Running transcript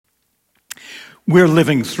We're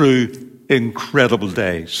living through incredible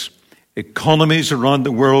days. Economies around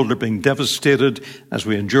the world are being devastated as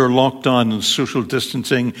we endure lockdown and social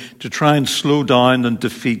distancing to try and slow down and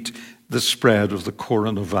defeat the spread of the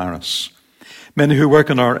coronavirus. Many who work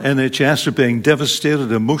in our NHS are being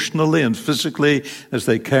devastated emotionally and physically as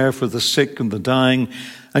they care for the sick and the dying.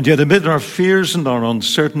 And yet amid our fears and our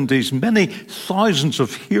uncertainties, many thousands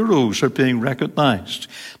of heroes are being recognised.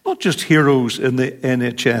 Not just heroes in the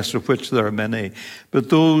NHS, of which there are many, but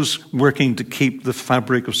those working to keep the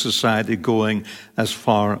fabric of society going as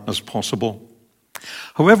far as possible.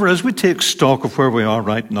 However, as we take stock of where we are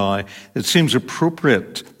right now, it seems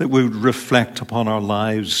appropriate that we would reflect upon our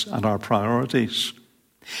lives and our priorities.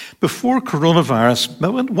 Before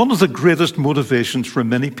coronavirus, one of the greatest motivations for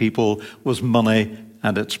many people was money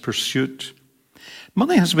and its pursuit.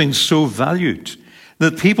 Money has been so valued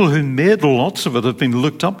that people who made lots of it have been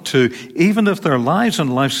looked up to, even if their lives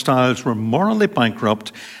and lifestyles were morally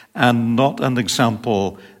bankrupt and not an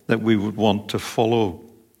example that we would want to follow.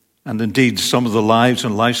 And indeed, some of the lives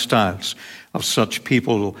and lifestyles of such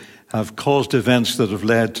people have caused events that have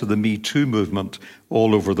led to the Me Too movement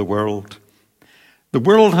all over the world. The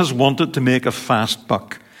world has wanted to make a fast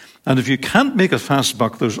buck. And if you can't make a fast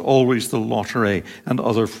buck, there's always the lottery and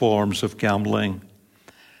other forms of gambling.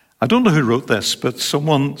 I don't know who wrote this, but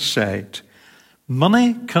someone said,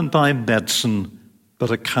 "Money can buy medicine,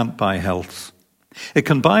 but it can't buy health. It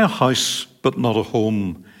can buy a house, but not a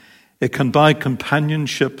home. It can buy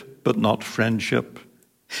companionship, but not friendship.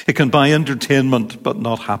 It can buy entertainment, but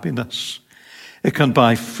not happiness. It can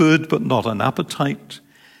buy food, but not an appetite.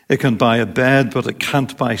 It can buy a bed, but it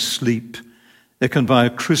can't buy sleep. It can buy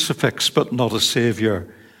a crucifix, but not a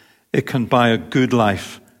savior. It can buy a good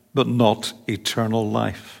life, but not eternal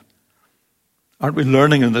life." Aren't we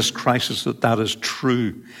learning in this crisis that that is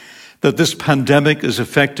true? That this pandemic is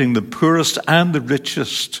affecting the poorest and the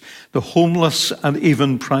richest, the homeless and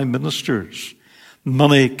even prime ministers.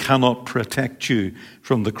 Money cannot protect you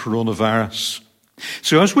from the coronavirus.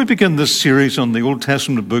 So as we begin this series on the Old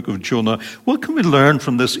Testament book of Jonah, what can we learn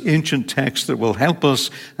from this ancient text that will help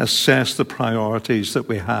us assess the priorities that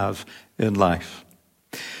we have in life?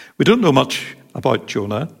 We don't know much about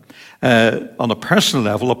Jonah on a personal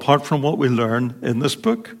level, apart from what we learn in this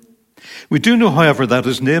book. We do know, however, that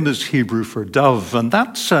his name is Hebrew for dove, and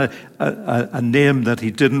that's a name that he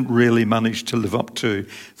didn't really manage to live up to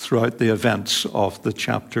throughout the events of the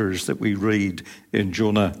chapters that we read in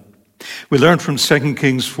Jonah. We learn from 2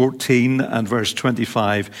 Kings 14 and verse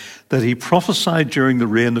 25 that he prophesied during the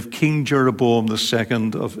reign of King Jeroboam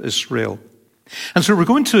II of Israel. And so we're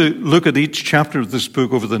going to look at each chapter of this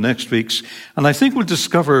book over the next weeks, and I think we'll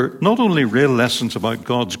discover not only real lessons about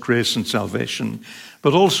God's grace and salvation,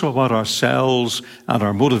 but also about ourselves and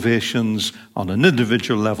our motivations on an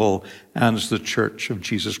individual level and as the Church of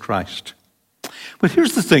Jesus Christ. But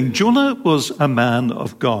here's the thing, Jonah was a man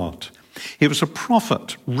of God. He was a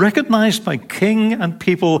prophet, recognized by king and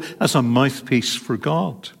people as a mouthpiece for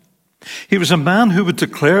God. He was a man who would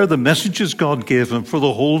declare the messages God gave him for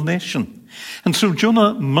the whole nation. And so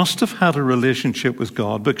Jonah must have had a relationship with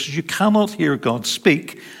God, because you cannot hear God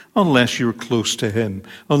speak unless you're close to him,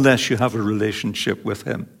 unless you have a relationship with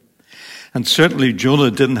him. And certainly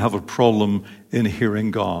Jonah didn't have a problem in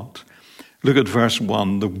hearing God. Look at verse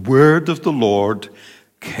 1. The word of the Lord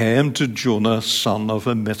came to Jonah, son of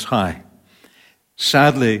Amittai.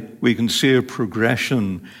 Sadly, we can see a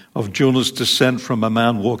progression of Jonah's descent from a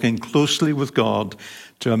man walking closely with God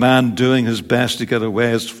to a man doing his best to get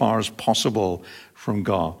away as far as possible from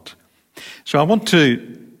God. So I want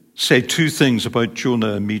to say two things about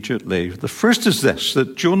Jonah immediately. The first is this,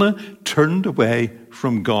 that Jonah turned away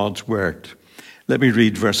from God's word. Let me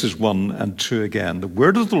read verses 1 and 2 again. The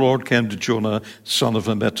word of the Lord came to Jonah, son of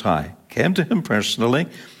Amittai. Came to him personally.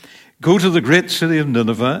 Go to the great city of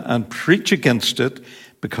Nineveh and preach against it,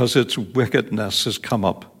 because its wickedness has come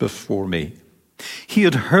up before me. He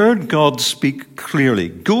had heard God speak clearly.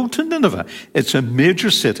 Go to Nineveh. It's a major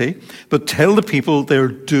city, but tell the people they're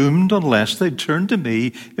doomed unless they turn to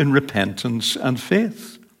me in repentance and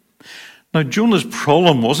faith. Now, Jonah's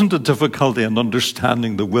problem wasn't a difficulty in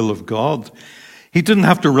understanding the will of God. He didn't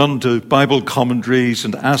have to run to Bible commentaries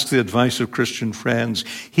and ask the advice of Christian friends.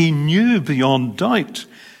 He knew beyond doubt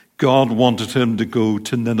God wanted him to go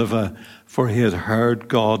to Nineveh, for he had heard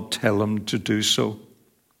God tell him to do so.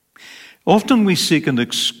 Often we seek an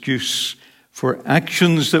excuse for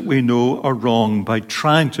actions that we know are wrong by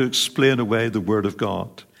trying to explain away the Word of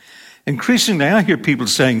God. Increasingly, I hear people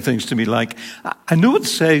saying things to me like, I know it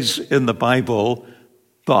says in the Bible,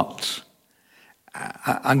 but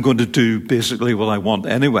I'm going to do basically what I want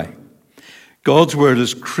anyway. God's word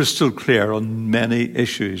is crystal clear on many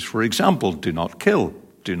issues. For example, do not kill,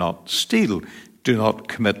 do not steal, do not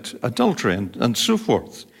commit adultery, and so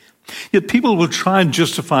forth. Yet people will try and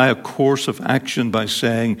justify a course of action by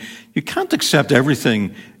saying, you can't accept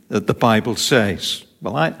everything that the Bible says.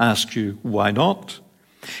 Well, I ask you, why not?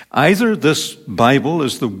 Either this Bible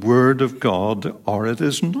is the Word of God or it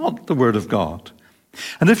is not the Word of God.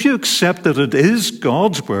 And if you accept that it is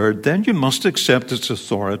God's Word, then you must accept its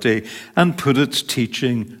authority and put its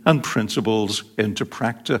teaching and principles into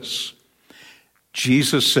practice.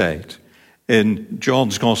 Jesus said in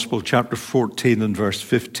John's Gospel, chapter 14 and verse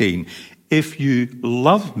 15, if you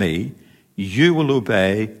love me, you will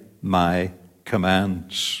obey my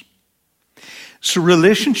commands. So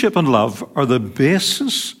relationship and love are the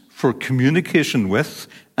basis for communication with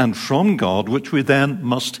and from God, which we then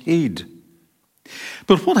must heed.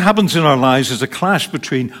 But what happens in our lives is a clash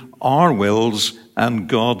between our wills and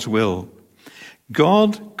God's will.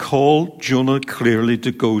 God called Jonah clearly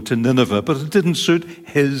to go to Nineveh, but it didn't suit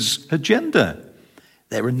his agenda.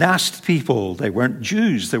 They were nasty people. They weren't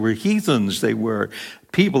Jews. They were heathens. They were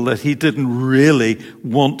people that he didn't really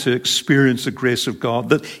want to experience the grace of God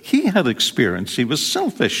that he had experienced. He was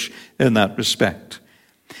selfish in that respect.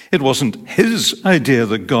 It wasn't his idea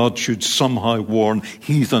that God should somehow warn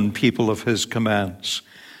heathen people of his commands.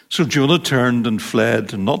 So Jonah turned and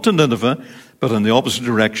fled, not to Nineveh, but in the opposite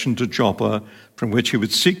direction to Joppa, from which he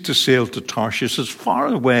would seek to sail to Tarshish as far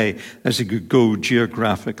away as he could go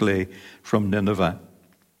geographically from Nineveh.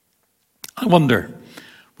 I wonder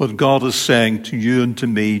what God is saying to you and to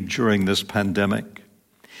me during this pandemic.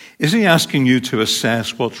 Is he asking you to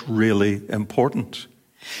assess what's really important?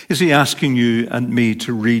 Is he asking you and me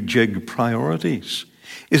to rejig priorities?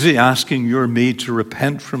 Is he asking you or me to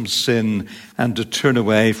repent from sin and to turn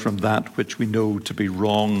away from that which we know to be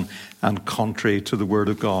wrong and contrary to the Word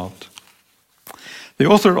of God? The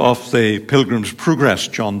author of The Pilgrim's Progress,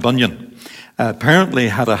 John Bunyan, apparently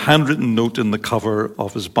had a handwritten note in the cover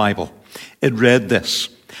of his Bible. It read this: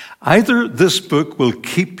 either this book will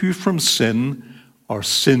keep you from sin, or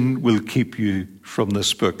sin will keep you from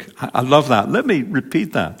this book. I love that. Let me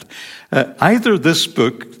repeat that. Either this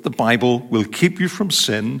book, the Bible, will keep you from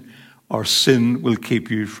sin, or sin will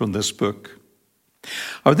keep you from this book.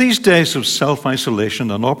 Are these days of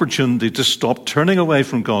self-isolation an opportunity to stop turning away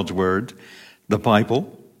from God's Word, the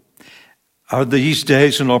Bible? Are these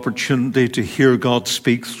days an opportunity to hear God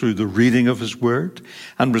speak through the reading of His Word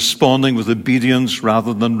and responding with obedience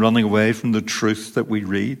rather than running away from the truth that we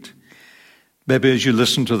read? Maybe as you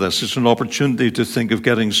listen to this, it's an opportunity to think of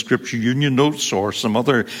getting Scripture Union notes or some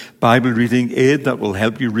other Bible reading aid that will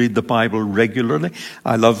help you read the Bible regularly.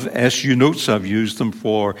 I love SU notes. I've used them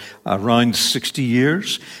for around 60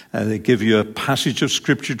 years. They give you a passage of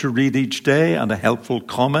Scripture to read each day and a helpful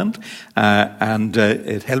comment, and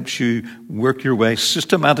it helps you work your way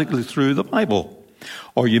systematically through the Bible.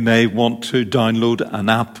 Or you may want to download an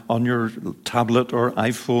app on your tablet or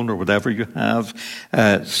iPhone or whatever you have,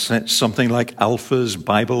 something like Alpha's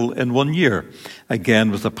Bible in 1 year,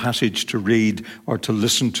 again with a passage to read or to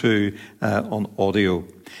listen to on audio.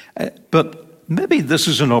 But maybe this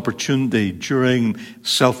is an opportunity during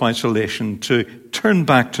self-isolation to turn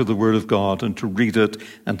back to the Word of God and to read it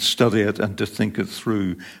and study it and to think it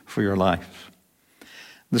through for your life.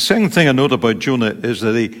 The second thing I note about Jonah is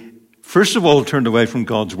that he first of all turned away from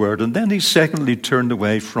God's Word, and then he secondly turned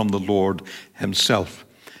away from the Lord himself.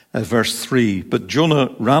 Verse 3, but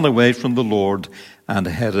Jonah ran away from the Lord and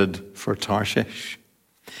headed for Tarshish.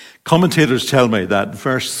 Commentators tell me that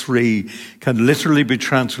verse 3 can literally be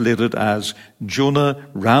translated as Jonah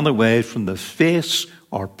ran away from the face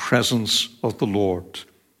or presence of the Lord.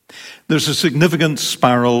 There's a significant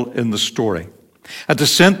spiral in the story, a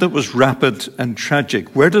descent that was rapid and tragic.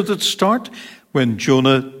 Where did it start? When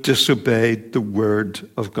Jonah disobeyed the word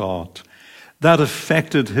of God. That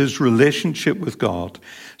affected his relationship with God.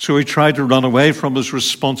 So he tried to run away from his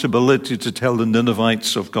responsibility to tell the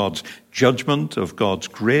Ninevites of God's judgment, of God's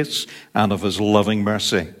grace, and of his loving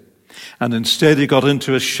mercy. And instead he got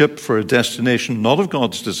into a ship for a destination not of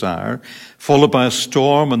God's desire, followed by a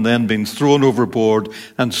storm and then being thrown overboard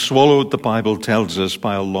and swallowed, the Bible tells us,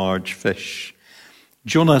 by a large fish.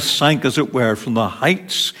 Jonah sank, as it were, from the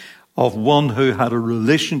heights of one who had a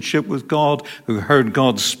relationship with God, who heard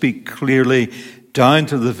God speak clearly, down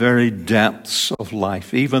to the very depths of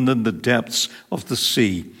life, even in the depths of the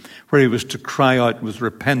sea, where he was to cry out with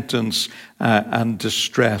repentance and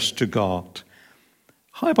distress to God.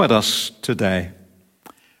 How about us today?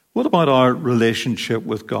 What about our relationship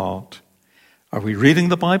with God? Are we reading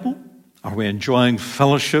the Bible? Are we enjoying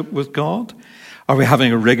fellowship with God? Are we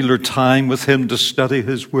having a regular time with him to study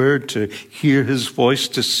his word, to hear his voice,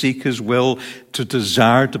 to seek his will, to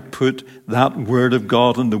desire to put that word of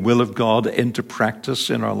God and the will of God into practice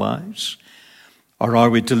in our lives? Or are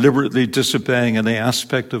we deliberately disobeying any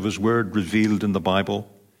aspect of his word revealed in the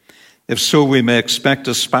Bible? If so, we may expect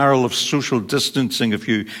a spiral of social distancing, if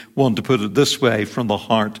you want to put it this way, from the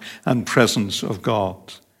heart and presence of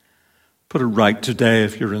God. Put it right today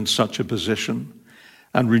if you're in such a position,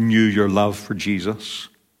 and renew your love for Jesus.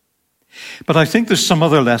 But I think there's some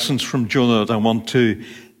other lessons from Jonah that I want to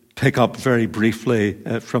pick up very briefly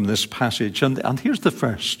from this passage. And here's the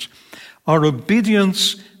first. Our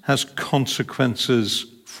obedience has consequences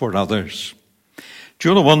for others.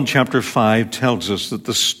 Jonah 1 chapter 5 tells us that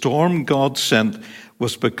the storm God sent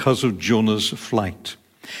was because of Jonah's flight.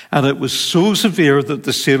 And it was so severe that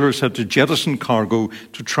the sailors had to jettison cargo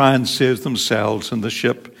to try and save themselves and the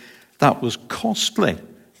ship. That was costly.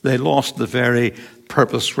 They lost the very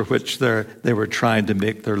purpose for which they were trying to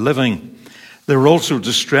make their living. They were also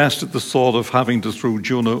distressed at the thought of having to throw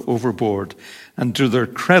Jonah overboard. And to their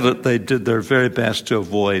credit, they did their very best to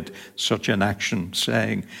avoid such an action,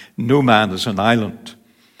 saying, "No man is an island."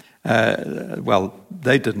 Well,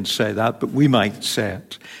 they didn't say that, but we might say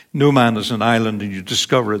it. No man is an island, and you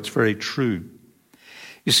discover it's very true.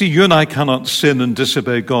 You see, you and I cannot sin and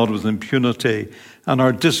disobey God with impunity, and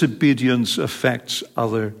our disobedience affects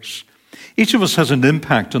others. Each of us has an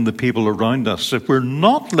impact on the people around us. If we're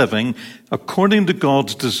not living according to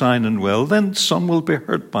God's design and will, then some will be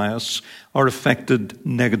hurt by us or affected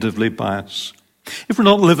negatively by us. If we're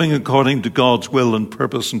not living according to God's will and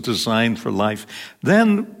purpose and design for life,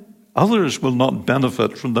 then others will not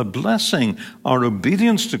benefit from the blessing our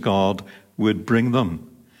obedience to God would bring them.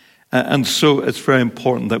 And so it's very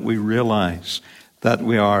important that we realize that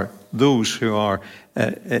we are those who are,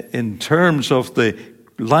 in terms of the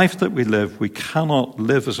life that we live, we cannot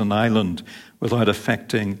live as an island without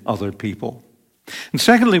affecting other people. And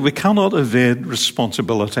secondly, we cannot evade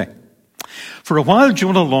responsibility. For a while,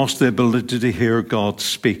 Jonah lost the ability to hear God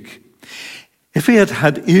speak. If he had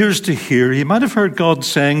had ears to hear, he might have heard God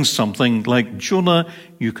saying something like, "Jonah,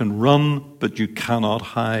 you can run, but you cannot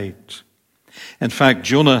hide." In fact,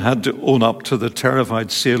 Jonah had to own up to the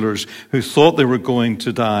terrified sailors who thought they were going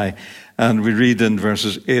to die. And we read in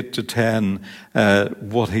verses 8 to 10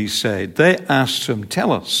 what he said. They asked him,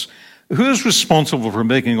 "Tell us, who is responsible for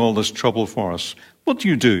making all this trouble for us? What do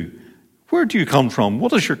you do? Where do you come from?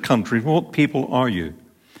 What is your country? What people are you?"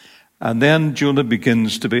 And then Jonah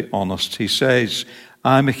begins to be honest. He says,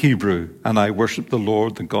 "I'm a Hebrew, and I worship the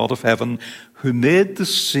Lord, the God of heaven, who made the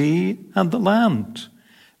sea and the land."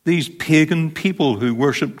 These pagan people who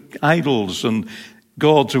worship idols and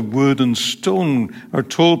gods of wood and stone are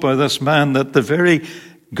told by this man that the very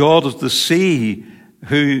God of the sea,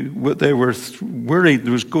 who they were worried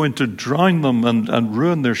was going to drown them and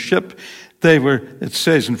ruin their ship, it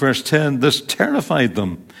says in verse 10, this terrified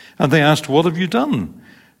them. And they asked, "What have you done?"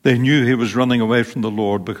 They knew he was running away from the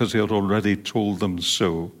Lord because he had already told them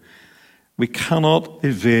so. We cannot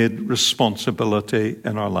evade responsibility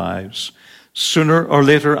in our lives. Sooner or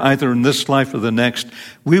later, either in this life or the next,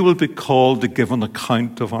 we will be called to give an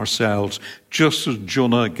account of ourselves, just as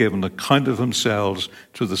Jonah gave an account of himself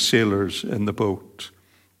to the sailors in the boat.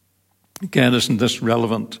 Again, isn't this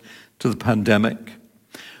relevant to the pandemic?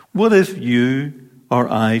 What if you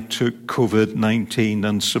or I took COVID-19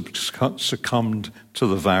 and succumbed to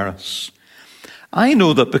the virus? I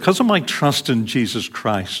know that because of my trust in Jesus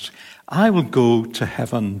Christ, I will go to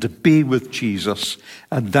heaven to be with Jesus,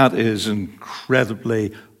 and that is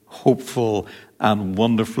incredibly hopeful and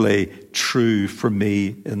wonderfully true for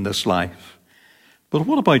me in this life. But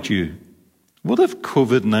what about you? What if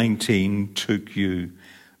COVID-19 took you?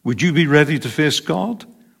 Would you be ready to face God?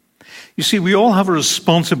 You see, we all have a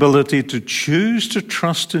responsibility to choose to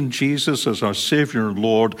trust in Jesus as our Savior and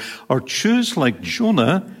Lord, or choose, like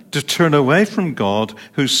Jonah, to turn away from God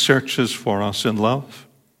who searches for us in love.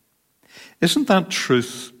 Isn't that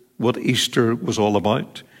truth what Easter was all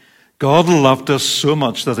about? God loved us so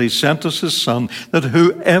much that he sent us his Son, that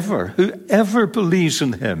whoever believes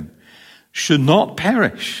in him should not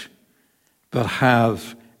perish, but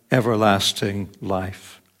have everlasting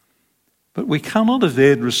life. But we cannot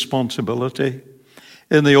evade responsibility.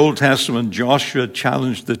 In the Old Testament, Joshua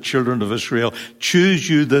challenged the children of Israel, "Choose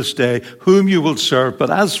you this day whom you will serve, but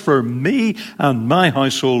as for me and my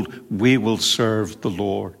household, we will serve the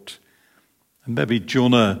Lord." And maybe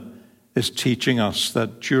Jonah is teaching us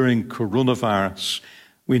that during coronavirus,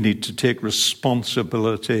 we need to take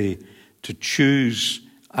responsibility to choose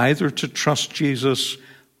either to trust Jesus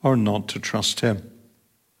or not to trust him.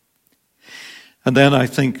 And then I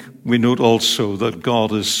think we note also that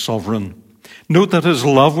God is sovereign. Note that his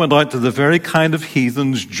love went out to the very kind of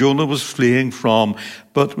heathens Jonah was fleeing from,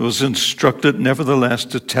 but was instructed nevertheless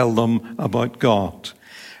to tell them about God.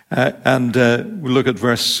 We look at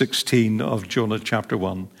verse 16 of Jonah chapter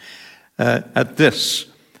 1. At this,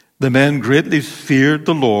 the men greatly feared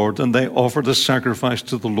the Lord, and they offered a sacrifice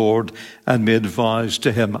to the Lord and made vows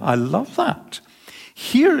to him. I love that.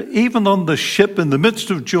 Here, even on the ship, in the midst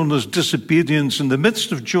of Jonah's disobedience, in the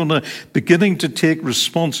midst of Jonah beginning to take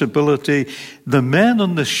responsibility, the men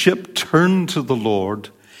on the ship turn to the Lord.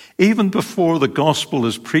 Even before the gospel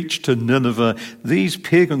is preached to Nineveh, these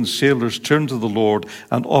pagan sailors turn to the Lord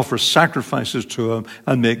and offer sacrifices to him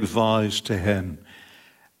and make vows to him.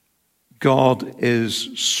 God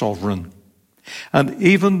is sovereign. And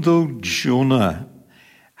even though Jonah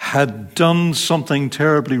had done something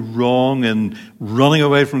terribly wrong in running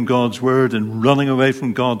away from God's word and running away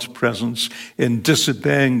from God's presence, in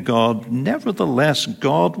disobeying God, nevertheless,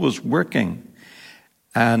 God was working.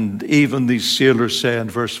 And even these sailors say in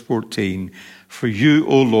verse 14, "For you,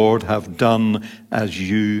 O Lord, have done as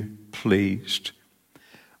you pleased."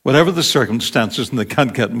 Whatever the circumstances, and they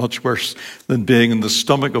can't get much worse than being in the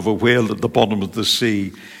stomach of a whale at the bottom of the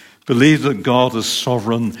sea, believe that God is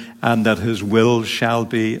sovereign and that his will shall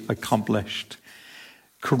be accomplished.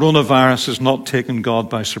 Coronavirus has not taken God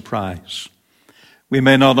by surprise. We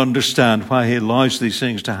may not understand why he allows these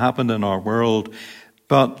things to happen in our world,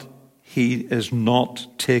 but he is not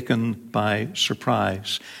taken by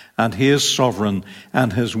surprise. And he is sovereign,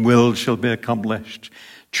 and his will shall be accomplished.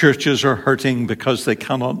 Churches are hurting because they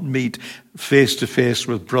cannot meet face to face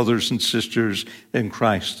with brothers and sisters in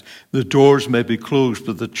Christ. The doors may be closed,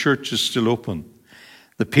 but the church is still open.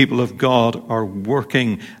 The people of God are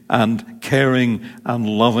working and caring and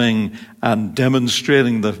loving and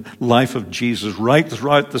demonstrating the life of Jesus right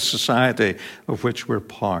throughout the society of which we're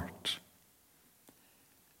part.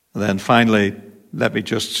 And then finally, let me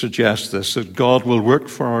just suggest this, that God will work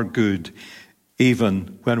for our good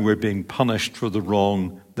even when we're being punished for the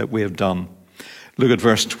wrong that we have done. Look at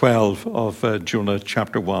verse 12 of Jonah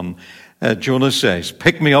chapter 1. Jonah says,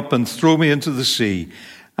 "Pick me up and throw me into the sea,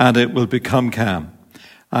 and it will become calm.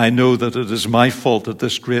 I know that it is my fault that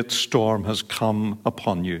this great storm has come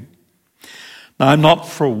upon you." Now, I'm not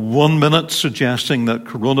for 1 minute suggesting that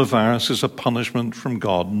coronavirus is a punishment from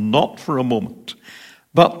God, not for a moment.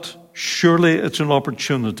 But surely it's an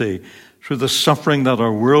opportunity through the suffering that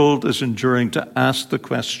our world is enduring to ask the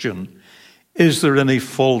question, is there any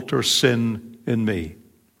fault or sin in me?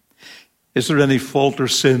 Is there any fault or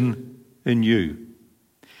sin in you?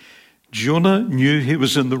 Jonah knew he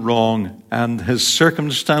was in the wrong, and his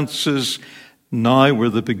circumstances now were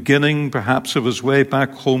the beginning, perhaps, of his way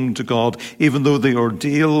back home to God, even though the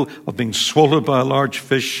ordeal of being swallowed by a large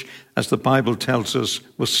fish, as the Bible tells us,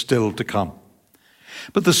 was still to come.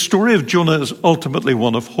 But the story of Jonah is ultimately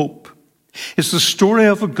one of hope. It's the story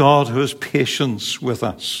of a God who has patience with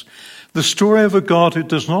us. The story of a God who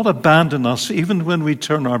does not abandon us even when we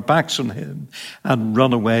turn our backs on him and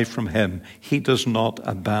run away from him. He does not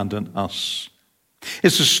abandon us.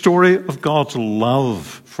 It's a story of God's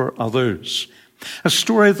love for others. A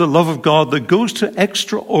story of the love of God that goes to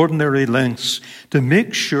extraordinary lengths to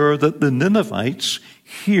make sure that the Ninevites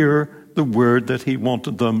hear the word that he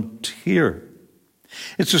wanted them to hear.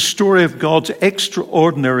 It's a story of God's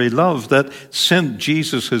extraordinary love that sent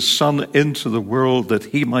Jesus, his son, into the world that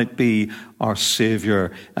he might be our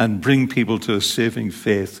Savior and bring people to a saving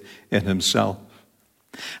faith in himself.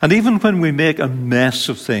 And even when we make a mess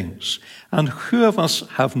of things, and who of us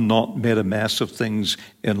have not made a mess of things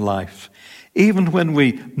in life? Even when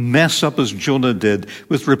we mess up as Jonah did,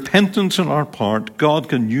 with repentance on our part, God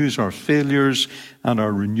can use our failures and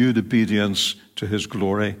our renewed obedience to his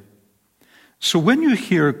glory. So when you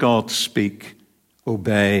hear God speak,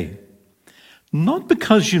 obey. Not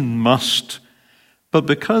because you must, but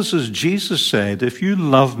because, as Jesus said, if you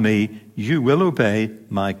love me, you will obey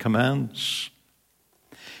my commands.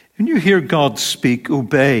 When you hear God speak,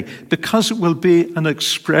 obey, because it will be an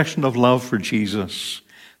expression of love for Jesus,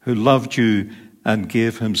 who loved you and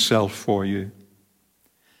gave himself for you.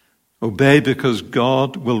 Obey because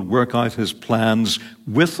God will work out his plans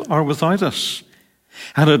with or without us.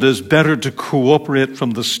 And it is better to cooperate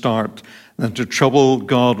from the start than to trouble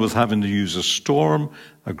God with having to use a storm,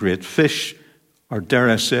 a great fish, or dare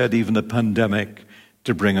I say it, even a pandemic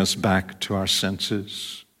to bring us back to our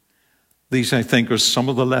senses. These, I think, are some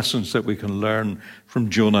of the lessons that we can learn from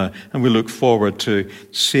Jonah, and we look forward to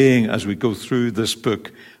seeing as we go through this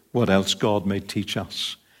book what else God may teach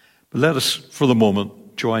us. But let us, for the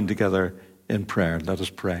moment, join together in prayer. Let us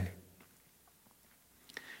pray.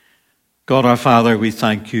 God our Father, we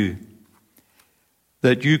thank you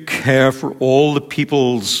that you care for all the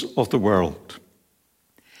peoples of the world.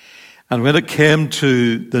 And when it came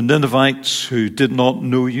to the Ninevites who did not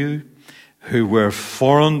know you, who were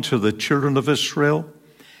foreign to the children of Israel,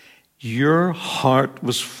 your heart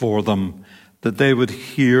was for them, that they would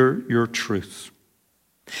hear your truth.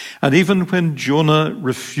 And even when Jonah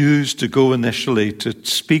refused to go initially to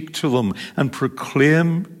speak to them and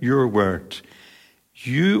proclaim your word,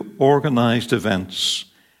 you organized events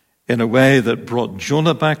in a way that brought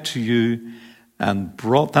Jonah back to you and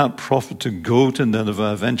brought that prophet to go to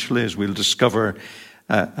Nineveh eventually, as we'll discover.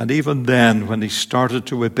 And even then, when he started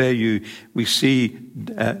to obey you, we see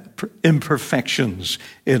imperfections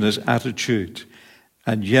in his attitude.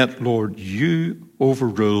 And yet, Lord, you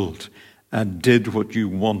overruled and did what you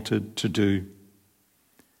wanted to do.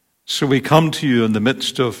 So we come to you in the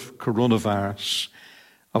midst of coronavirus,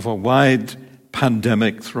 of a wide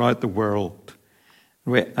pandemic throughout the world.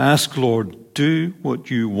 We ask, Lord, do what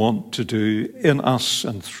you want to do in us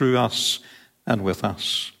and through us and with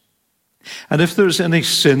us. And if there's any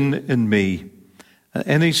sin in me,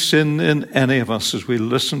 any sin in any of us as we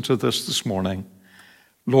listen to this morning,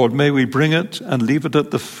 Lord, may we bring it and leave it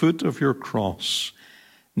at the foot of your cross,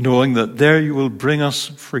 knowing that there you will bring us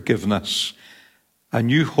forgiveness, a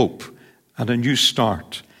new hope and a new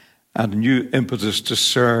start and a new impetus to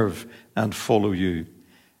serve and follow you.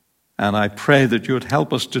 And I pray that you would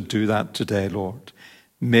help us to do that today, Lord.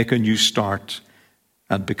 Make a new start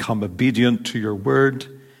and become obedient to your word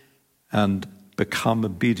and become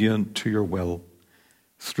obedient to your will.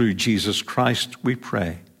 Through Jesus Christ we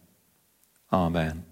pray. Amen.